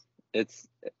guess. It's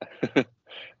I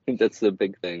think that's the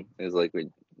big thing, is like we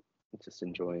just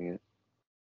enjoying it.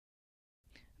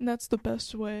 And that's the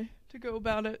best way to go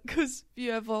about it, because if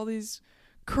you have all these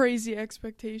crazy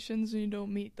expectations and you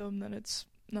don't meet them, then it's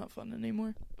not fun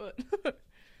anymore. But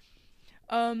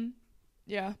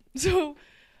yeah. So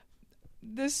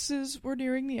we're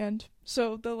nearing the end.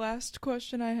 So the last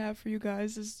question I have for you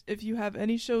guys is if you have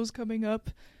any shows coming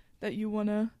up that you want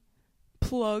to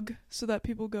plug so that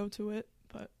people go to it.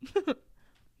 But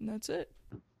that's it.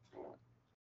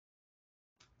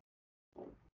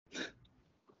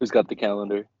 Who's got the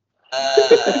calendar?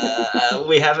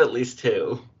 We have at least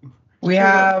two. We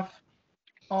have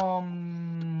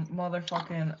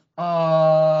motherfucking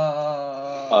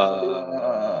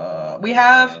we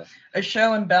have a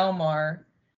show in Belmar.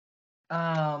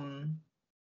 I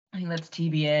think that's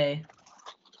TBA.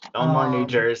 Belmar, New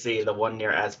Jersey, the one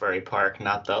near Asbury Park,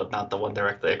 not the one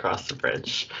directly across the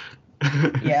bridge.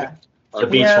 Yeah. The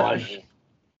beach one.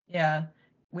 Yeah.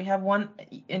 We have one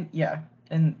in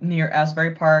near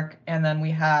Asbury Park, and then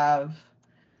we have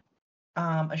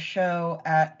a show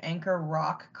at Anchor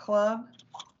Rock Club.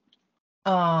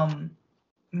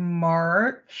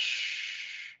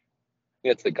 March.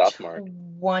 Yeah, it's the Goth Mark.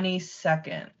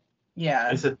 22nd.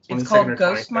 Yeah. Is it it's called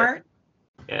Ghost 23rd? Smart.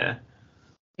 Yeah.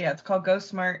 Yeah, it's called Ghost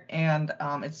Smart, and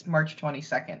it's March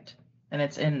 22nd, and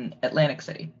it's in Atlantic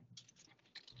City.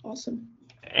 Awesome.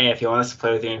 Hey, if you want us to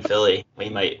play with you in Philly, we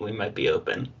might be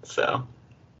open. So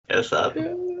hit us up.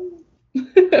 We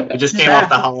just came off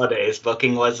the holidays.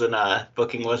 Booking wasn't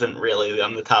really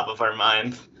on the top of our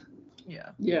mind.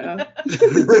 Yeah.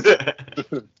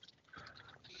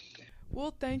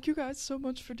 Well, thank you guys so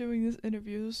much for doing this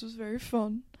interview. This was very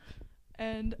fun.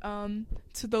 And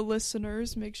to the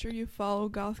listeners, make sure you follow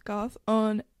Goth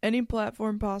on any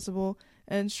platform possible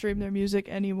and stream their music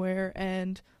anywhere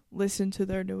and listen to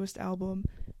their newest album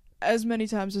as many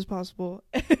times as possible.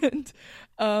 And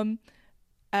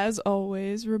as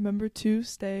always, remember to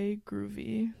stay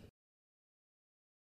groovy.